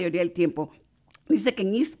 la mayoría del tiempo. Dice que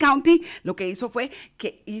en East County lo que hizo fue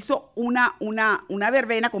que hizo una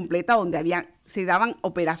verbena completa donde se daban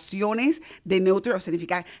operaciones de neutro,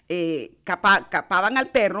 significa capaban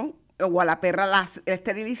al perro o a la perra la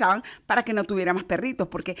esterilizaban para que no tuviera más perritos,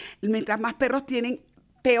 porque mientras más perros tienen,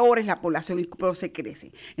 peor es la población y peor se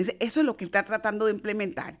crece. Entonces, eso es lo que está tratando de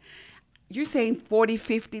implementar. You're saying 40,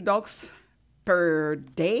 50 dogs per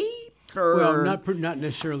day? Well, not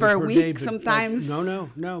necessarily per week, day, but sometimes.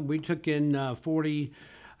 No. We took in 40.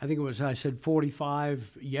 I think it was. I said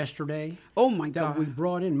 45 yesterday. Oh my that God! we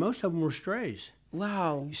brought in. Most of them were strays.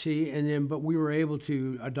 Wow. You see, and then but we were able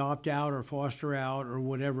to adopt out or foster out or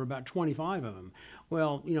whatever about 25 of them.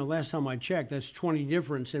 Well, last time I checked, that's 20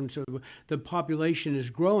 difference, and so the population is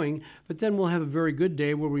growing. But then we'll have a very good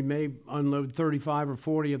day where we may unload 35 or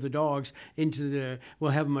 40 of the dogs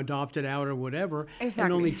we'll have them adopted out or whatever, Exactly.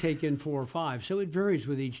 and only take in 4 or 5. So it varies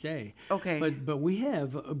with each day. Okay. But we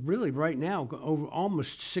have really right now over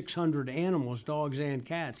almost 600 animals, dogs and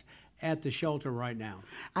cats, at the shelter right now.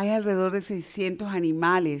 Hay alrededor de 600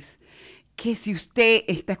 animales que si usted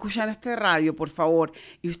está escuchando este radio, por favor,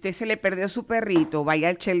 y usted se le perdió su perrito, vaya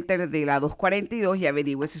al shelter de la 242 y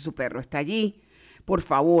averigüe si su perro está allí. Por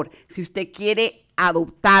favor, si usted quiere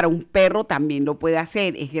adoptar a un perro, también lo puede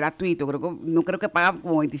hacer. Es gratuito. No creo que paga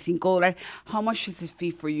como $25. How much is the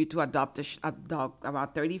fee for you to adopt a dog?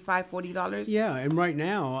 About $35, $40? Yeah, and right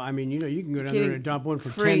now, I mean, you can go down there and adopt one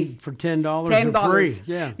for free. $10 for free.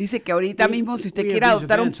 Yeah. Dice que ahorita mismo, si usted we quiere have these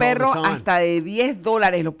adoptar un events all the perro, time. hasta de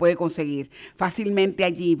 $10 lo puede conseguir fácilmente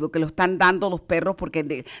allí, porque lo están dando los perros,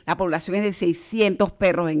 porque la población es de 600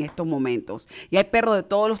 perros en estos momentos. Y hay perros de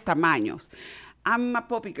todos los tamaños. I'm a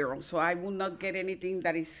puppy girl, so I will not get anything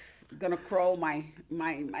that is gonna crawl my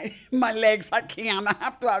legs. I can't. I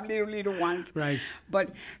have to have little ones. Right. But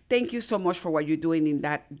thank you so much for what you're doing in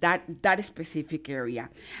that specific area.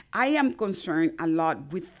 I am concerned a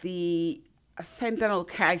lot with the fentanyl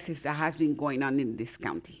crisis that has been going on in this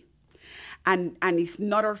county, and it's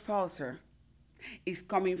not our fault, sir. It's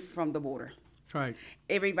coming from the border. That's right.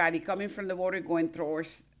 Everybody coming from the border, going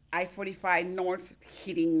towards I-45 north,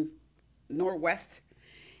 hitting northwest,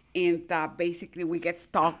 and basically we get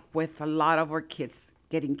stuck with a lot of our kids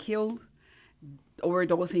getting killed,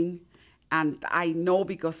 overdosing, and I know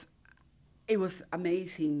because it was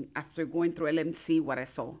amazing after going through LMC what I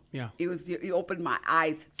saw. Yeah, it opened my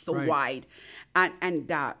eyes so right. wide, and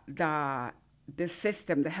the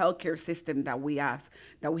system, the healthcare system that we have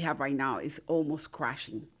right now is almost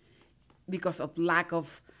crashing because of lack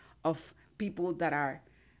of people that are.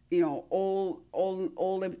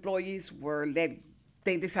 All employees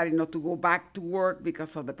they decided not to go back to work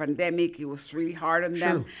because of the pandemic. It was really hard on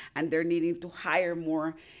them, and they're needing to hire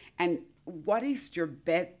more. And what is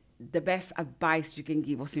the best advice you can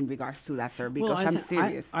give us in regards to that, sir? Because I'm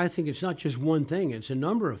serious. I think it's not just one thing. It's a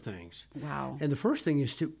number of things. Wow. And the first thing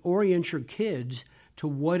is to orient your kids to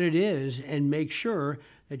what it is and make sure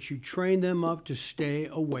that you train them up to stay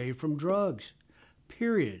away from drugs.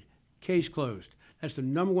 Period. Case closed. That's the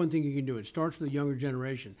number one thing you can do. It starts with the younger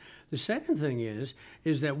generation. The second thing is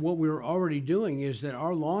that what we're already doing is that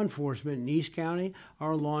our law enforcement in East County,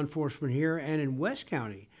 our law enforcement here, and in West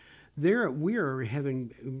County,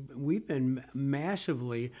 we've been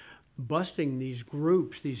massively busting these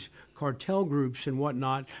groups, these cartel groups and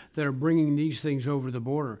whatnot that are bringing these things over the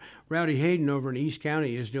border. Rowdy Hayden over in East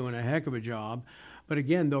County is doing a heck of a job. But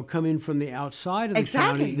again, they'll come in from the outside of the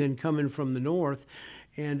county, then come in from the north.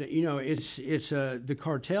 And it's the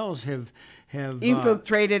cartels have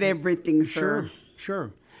infiltrated everything, sir.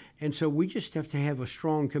 Sure. And so we just have to have a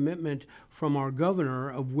strong commitment from our governor,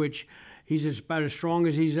 of which he's about as strong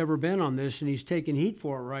as he's ever been on this, and he's taking heat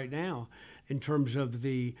for it right now in terms of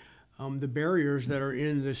the barriers that are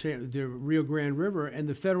in the Rio Grande River, and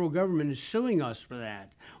the federal government is suing us for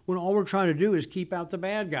that. When all we're trying to do is keep out the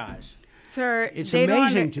bad guys. Sir, it's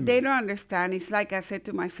amazing to me. They don't understand. It's like I said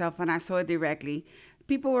to myself, and I saw it directly.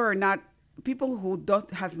 People who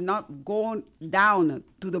has not gone down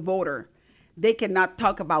to the border, they cannot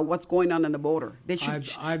talk about what's going on the border. They should.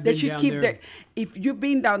 I've They been should down keep there. their. If you've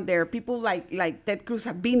been down there, people like Ted Cruz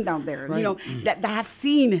have been down there. Right. You know that have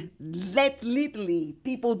seen literally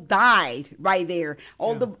people died right there.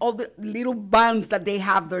 All the little bands that they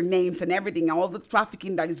have their names and everything. All the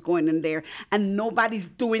trafficking that is going in there, and nobody's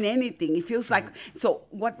doing anything. It feels like so.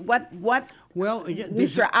 What? Well,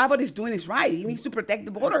 Mr. Abbott is doing is right. He needs to protect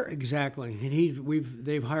the border. Exactly, and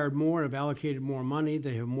they've hired more, have allocated more money.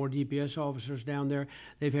 They have more DPS officers down there.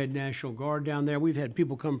 They've had National Guard down there. We've had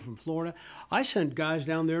people come from Florida. I sent guys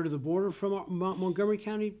down there to the border from Montgomery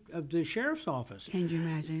County, the sheriff's office. Can you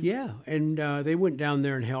imagine? Yeah, and they went down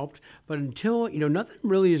there and helped. But until nothing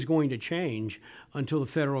really is going to change until the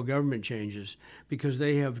federal government changes, because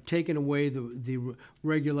they have taken away the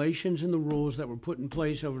regulations and the rules that were put in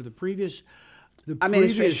place over the previous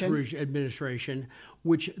administration,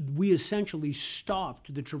 which we essentially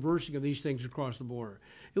stopped the traversing of these things across the border.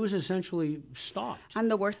 It was essentially stopped. And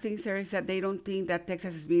the worst thing, sir, is that they don't think that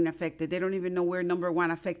Texas is being affected. They don't even know we're number one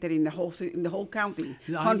affected in the whole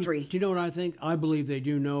country. Do you know what I think? I believe they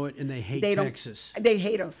do know it, and they hate Texas. They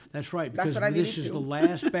hate us. That's right, That's because what I this believe is too. the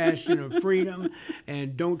last bastion of freedom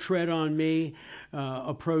and don't tread on me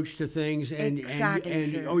approach to things. And Exactly,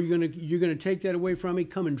 sir. oh, you're gonna take that away from me?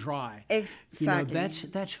 Come and try. Exactly.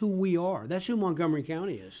 That's who we are. That's who Montgomery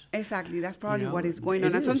County is. Exactly. That's probably know, what is going it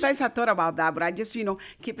on. And is. sometimes I thought about that, but I just,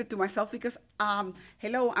 keep it to myself because,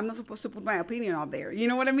 hello, I'm not supposed to put my opinion out there. You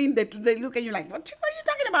know what I mean? They look at you like, what are you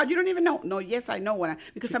talking about? You don't even know. No, yes, I know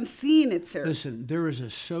because I'm seeing it, sir. Listen, there is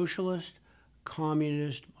a socialist,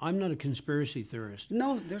 communist. I'm not a conspiracy theorist.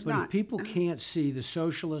 No, there's but not. if people can't see the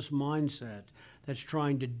socialist mindset that's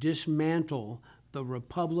trying to dismantle the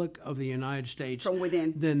Republic of the United States From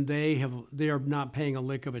within. then they are not paying a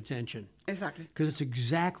lick of attention. Exactly. Because it's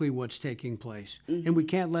exactly what's taking place. And we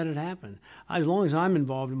can't let it happen. As long as I'm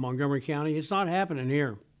involved in Montgomery County, it's not happening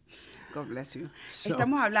here. God bless you. So-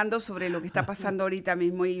 Estamos hablando sobre lo que está pasando ahorita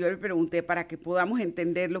mismo y yo le pregunté para que podamos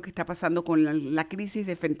entender lo que está pasando con la crisis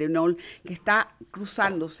de fentanol que está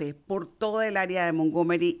cruzándose por toda el área de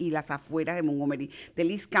Montgomery y las afueras de Montgomery,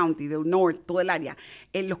 del East County, del North, todo el área.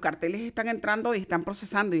 Los carteles están entrando y están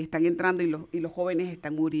procesando y están entrando y los jóvenes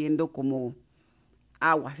están muriendo como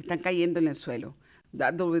agua, se están cayendo en el suelo.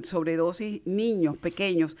 Dando sobredosis, niños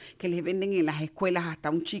pequeños que les venden en las escuelas hasta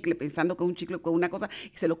un chicle, pensando que es un chicle con una cosa,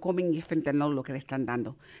 y se lo comen y es fentanol lo que le están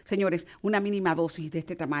dando. Señores, una mínima dosis de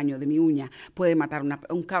este tamaño, de mi uña, puede matar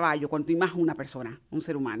un caballo, cuanto y más una persona, un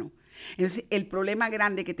ser humano. Entonces, el problema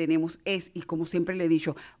grande que tenemos es, y como siempre le he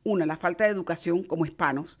dicho, la falta de educación como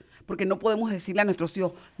hispanos, porque no podemos decirle a nuestros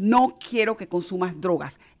hijos, no quiero que consumas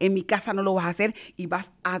drogas, en mi casa no lo vas a hacer y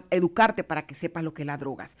vas a educarte para que sepas lo que es las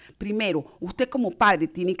drogas. Primero, usted como padre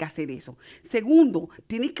tiene que hacer eso. Segundo,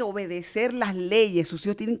 tiene que obedecer las leyes, sus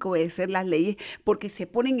hijos tienen que obedecer las leyes porque se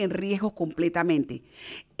ponen en riesgo completamente.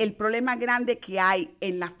 El problema grande que hay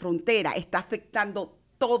en la frontera está afectando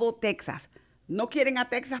todo Texas. No quieren a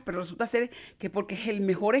Texas, pero resulta ser que porque es el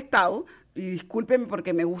mejor estado, y discúlpenme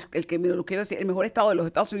porque me gusta, el que me lo quiero decir, el mejor estado de los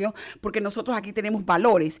Estados Unidos, porque nosotros aquí tenemos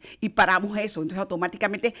valores y paramos eso. Entonces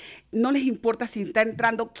automáticamente no les importa si está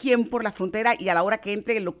entrando quién por la frontera y a la hora que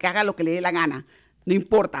entre lo que haga lo que le dé la gana. No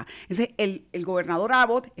importa. Entonces el gobernador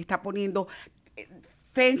Abbott está poniendo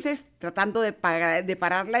fences, tratando de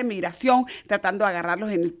parar la inmigración, tratando de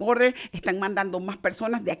agarrarlos en el border, están mandando más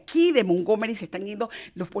personas de aquí, de Montgomery, se están yendo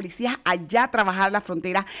los policías allá a trabajar la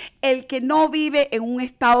frontera. El que no vive en un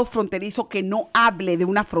estado fronterizo, que no hable de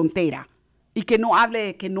una frontera y que no hable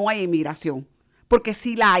de que no hay inmigración. Porque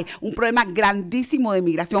sí la hay, un problema grandísimo de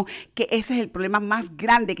inmigración, que ese es el problema más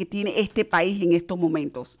grande que tiene este país en estos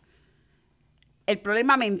momentos. El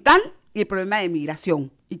problema mental y el problema de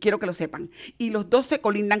migración, y quiero que lo sepan, y los dos se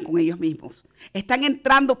colindan con ellos mismos. Están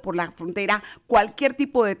entrando por la frontera cualquier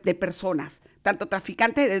tipo de personas, tanto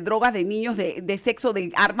traficantes de drogas, de niños, de sexo,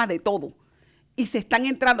 de armas, de todo. Y se están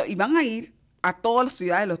entrando, y van a ir a todas las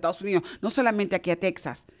ciudades de los Estados Unidos, no solamente aquí a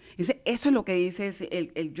Texas. Eso es lo que dice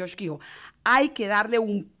el Josh Keough. Hay que darle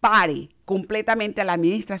un pare completamente a la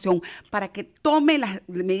administración para que tome las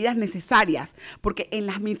medidas necesarias, porque en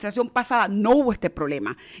la administración pasada no hubo este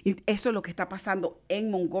problema. Y eso es lo que está pasando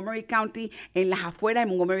en Montgomery County, en las afueras de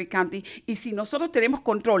Montgomery County. Y si nosotros tenemos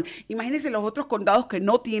control, imagínense los otros condados que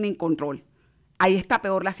no tienen control. Ahí está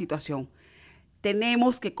peor la situación.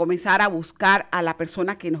 Tenemos que comenzar a buscar a la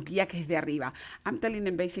persona que nos guía, que es de arriba. I'm telling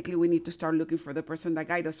them basically we need to start looking for the person that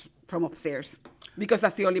guides us from upstairs, because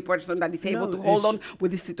that's the only person that is able to hold on with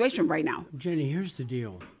this situation right now. Jenny, here's the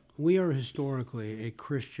deal. We are historically a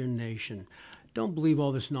Christian nation. Don't believe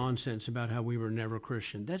all this nonsense about how we were never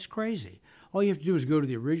Christian. That's crazy. All you have to do is go to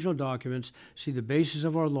the original documents, see the basis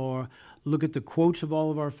of our law, look at the quotes of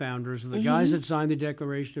all of our founders, the guys that signed the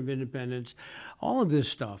Declaration of Independence, all of this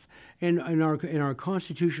stuff. And in our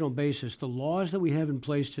constitutional basis, the laws that we have in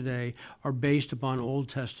place today are based upon Old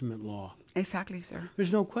Testament law. Exactly, sir.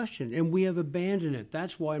 There's no question. And we have abandoned it.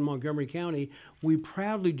 That's why in Montgomery County, we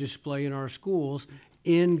proudly display in our schools,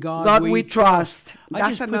 in God we trust. That's I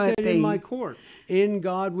just another put that thing. in my court. In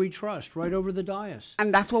God we trust, right over the dais.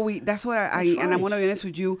 And that's what and I'm right. going to be honest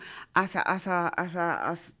with you, as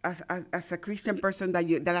a Christian person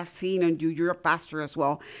that I've seen and you're a pastor as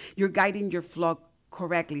well. You're guiding your flock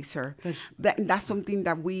correctly, sir. That's something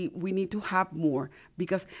that we need to have more,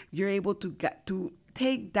 because you're able to get to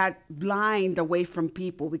take that blind away from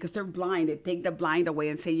people, because they're blinded. Take the blind away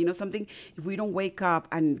and say, you know something, if we don't wake up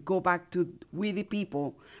and go back to we the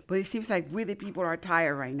people, but it seems like we the people are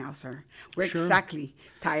tired right now, sir. We're exactly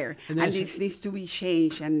tired. And this needs to be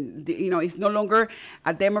changed. And, it's no longer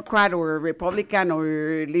a Democrat or a Republican or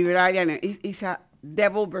Libertarian. It's a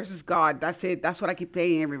devil versus God. That's it. That's what I keep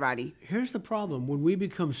telling everybody. Here's the problem. When we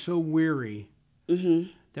become so weary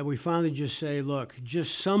that we finally just say, look,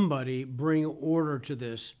 just somebody bring order to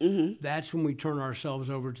this, that's when we turn ourselves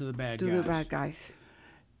over to the bad guys. To the bad guys.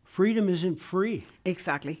 Freedom isn't free.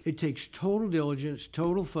 Exactly. It takes total diligence,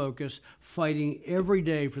 total focus, fighting every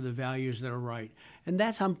day for the values that are right. And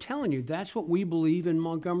I'm telling you, that's what we believe in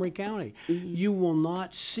Montgomery County. You will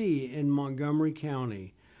not see in Montgomery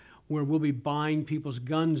County where we'll be buying people's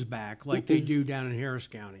guns back like they do down in Harris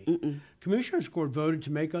County. Commissioners Court voted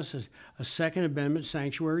to make us a Second Amendment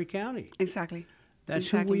sanctuary county. Exactly. That's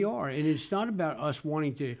who we are. And it's not about us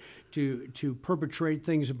wanting to perpetrate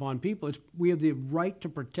things upon people. We have the right to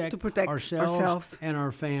protect ourselves and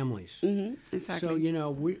our families. Exactly. So,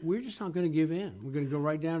 we're just not going to give in. We're going to go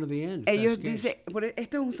right down to the end. Ellos dicen,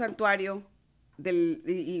 esto es un santuario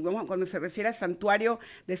cuando se refiere al santuario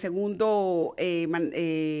de segundo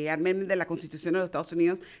amendment de la Constitución de los Estados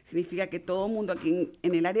Unidos, significa que todo el mundo aquí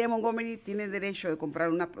en el área de Montgomery tiene derecho de comprar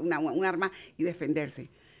un arma y defenderse.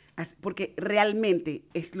 Porque realmente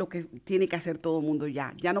es lo que tiene que hacer todo el mundo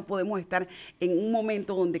ya. Ya no podemos estar en un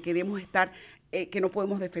momento donde queremos estar que no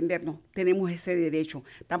podemos defendernos. Tenemos ese derecho.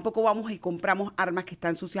 Tampoco vamos y compramos armas que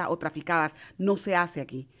están sucias o traficadas. No se hace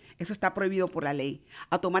aquí. Eso está prohibido por la ley.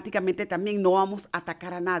 Automáticamente también no vamos a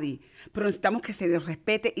atacar a nadie. Pero necesitamos que se les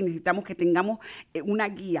respete y necesitamos que tengamos una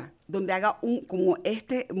guía donde haga como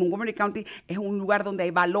Montgomery County es un lugar donde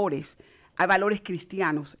hay valores. Hay valores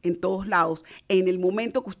cristianos en todos lados. En el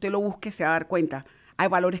momento que usted lo busque se va a dar cuenta. Hay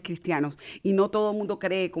valores cristianos y no todo el mundo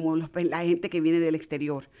cree como la gente que viene del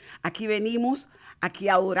exterior. Aquí venimos, aquí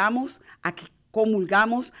adoramos, aquí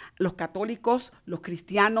comulgamos, los católicos, los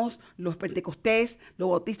cristianos, los pentecostés, los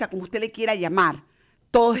bautistas, como usted le quiera llamar.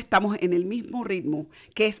 Todos estamos en el mismo ritmo,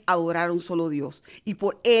 que es adorar a un solo Dios. Y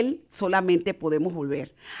por Él solamente podemos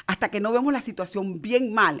volver. Hasta que no vemos la situación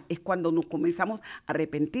bien mal, es cuando nos comenzamos a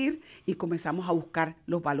arrepentir y comenzamos a buscar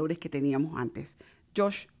los valores que teníamos antes.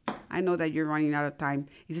 Josh, I know that you're running out of time.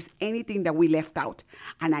 Is there anything that we left out?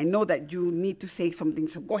 And I know that you need to say something,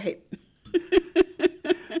 so go ahead.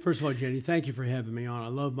 First of all, Jenny, thank you for having me on. I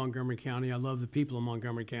love Montgomery County. I love the people of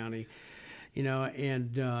Montgomery County.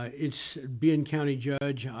 And it's being county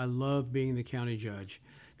judge. I love being the county judge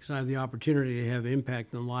because I have the opportunity to have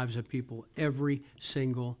impact on the lives of people every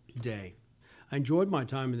single day. I enjoyed my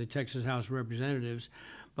time in the Texas House of Representatives,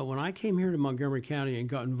 but when I came here to Montgomery County and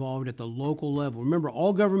got involved at the local level, remember,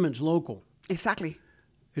 all government's local. Exactly.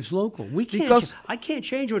 It's local. I can't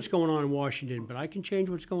change what's going on in Washington, but I can change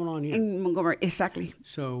what's going on here. In Montgomery, exactly.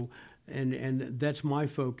 So, and that's my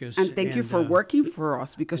focus. And thank you for working for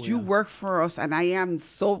us, because you work for us, and I am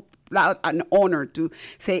so proud and honored to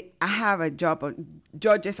say I have a job of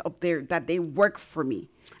judges up there that they work for me,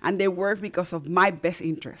 and they work because of my best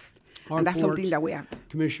interest. And that's something that we have.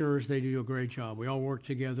 Commissioners, they do a great job. We all work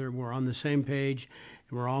together. We're on the same page,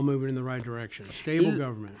 and we're all moving in the right direction. Stable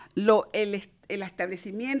government. El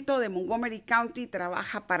establecimiento de Montgomery County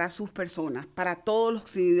trabaja para sus personas, para todos los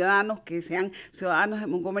ciudadanos que sean ciudadanos de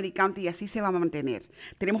Montgomery County, y así se va a mantener.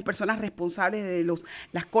 Tenemos personas responsables de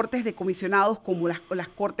las cortes de comisionados, como las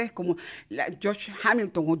cortes como Josh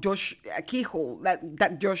Hamilton o Josh Keough,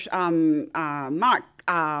 Josh Mark.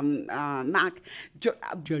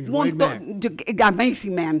 Judge Wade Mack.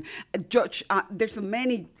 Amazing man. Judge, there's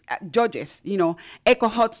many judges, Echo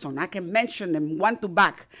Hudson, I can mention them one to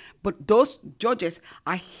back, but those judges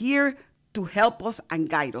are here to help us and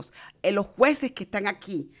guide us. Los jueces que están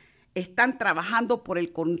aquí están trabajando por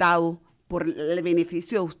el condado, por el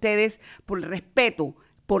beneficio de ustedes, por el respeto,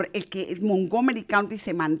 por el que Montgomery County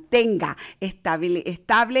se mantenga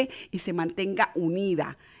estable y se mantenga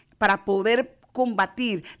unida. para poder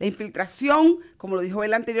combatir la infiltración, como lo dijo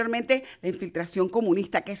él anteriormente, la infiltración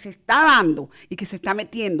comunista que se está dando y que se está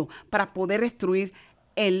metiendo para poder destruir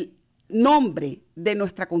el nombre de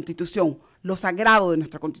nuestra Constitución, lo sagrado de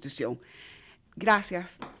nuestra Constitución.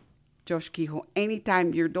 Gracias, Josh Keough.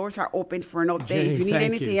 Anytime, your doors are open for an update. Jenny, If you need thank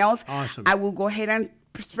anything you. else, Awesome. I will go ahead and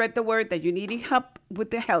spread the word that you need help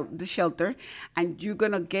with the shelter, and you're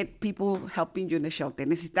going to get people helping you in the shelter.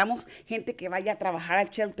 Necesitamos gente que vaya a trabajar al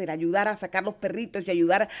shelter, ayudar a sacar los perritos y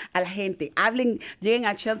ayudar a la gente. Hablen, lleguen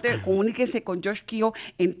al shelter, comuníquense con Josh Keough.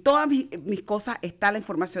 En todas mis cosas está la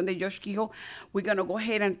información de Josh Keough. We're going to go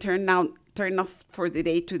ahead and turn off for the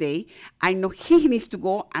day today. I know he needs to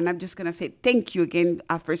go, and I'm just going to say thank you again,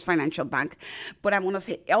 First Financial Bank. But I'm going to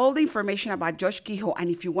say all the information about Josh Keough, and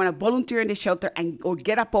if you want to volunteer in the shelter or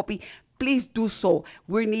get a puppy, please do so.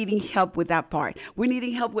 We're needing help with that part. We're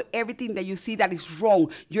needing help with everything that you see that is wrong.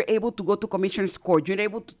 You're able to go to Commissioner's Court. You're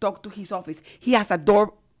able to talk to his office. He has a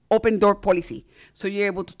open door policy, so you're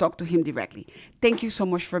able to talk to him directly. Thank you so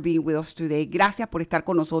much for being with us today. Gracias por estar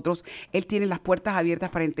con nosotros. Él tiene las puertas abiertas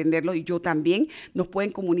para entenderlo y yo también. Nos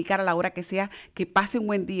pueden comunicar a la hora que sea. Que pasen un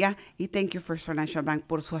buen día y thank you First Financial Bank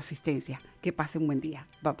por su asistencia. Que pasen un buen día.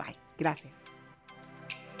 Bye bye. Gracias.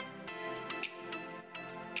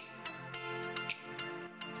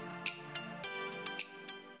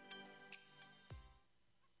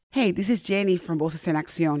 Hey, this is Jenny from Voces en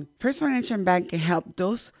Acción. First Financial Bank can help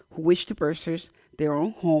those who wish to purchase their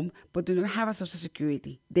own home but do not have a Social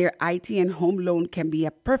Security. Their IT and home loan can be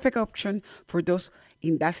a perfect option for those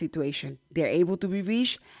in that situation. They're able to be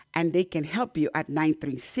reached and they can help you at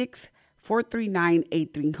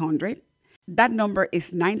 936-439-1800. That number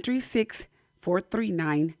is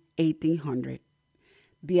 936-439-1800.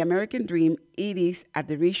 The American dream, it is at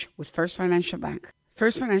the reach with First Financial Bank.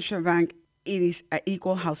 First Financial Bank, it is an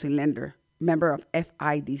equal housing lender, member of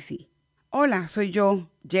FIDC. Hola, soy yo,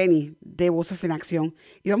 Jenny, de Voces en Acción,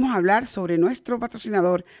 y vamos a hablar sobre nuestro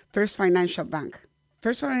patrocinador, First Financial Bank.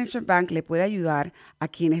 First Financial Bank le puede ayudar a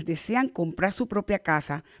quienes desean comprar su propia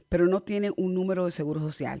casa, pero no tienen un número de seguro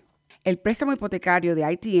social. El préstamo hipotecario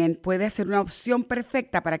de ITN puede ser una opción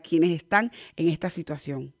perfecta para quienes están en esta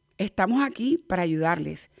situación. Estamos aquí para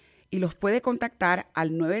ayudarles y los puede contactar al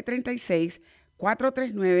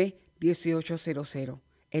 936-439-1800.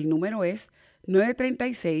 El número es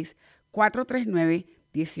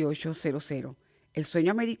 936-439-1800. El sueño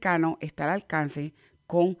americano está al alcance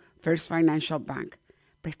con First Financial Bank.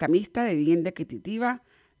 Prestamista de vivienda equitativa,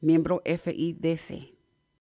 miembro FIDC.